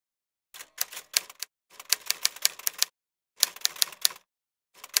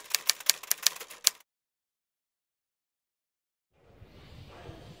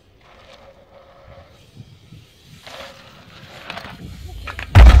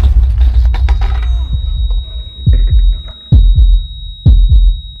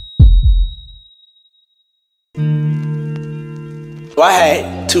Well, I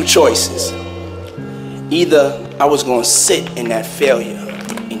had two choices. Either I was gonna sit in that failure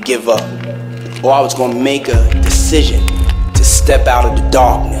and give up, or I was gonna make a decision to step out of the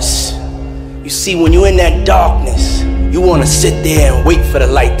darkness. You see, when you're in that darkness, you wanna sit there and wait for the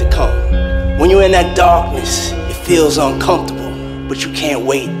light to come. When you're in that darkness, it feels uncomfortable, but you can't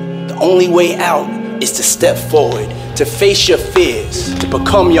wait. The only way out is to step forward, to face your fears, to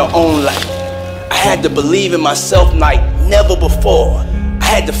become your own light. I had to believe in myself like never before. I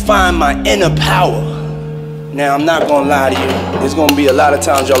had to find my inner power. Now, I'm not gonna lie to you. There's gonna be a lot of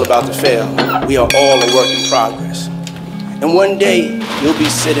times y'all about to fail. We are all a work in progress. And one day, you'll be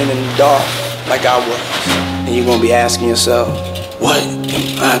sitting in the dark like I was. And you're gonna be asking yourself, what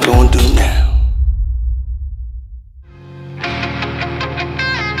am I gonna do now?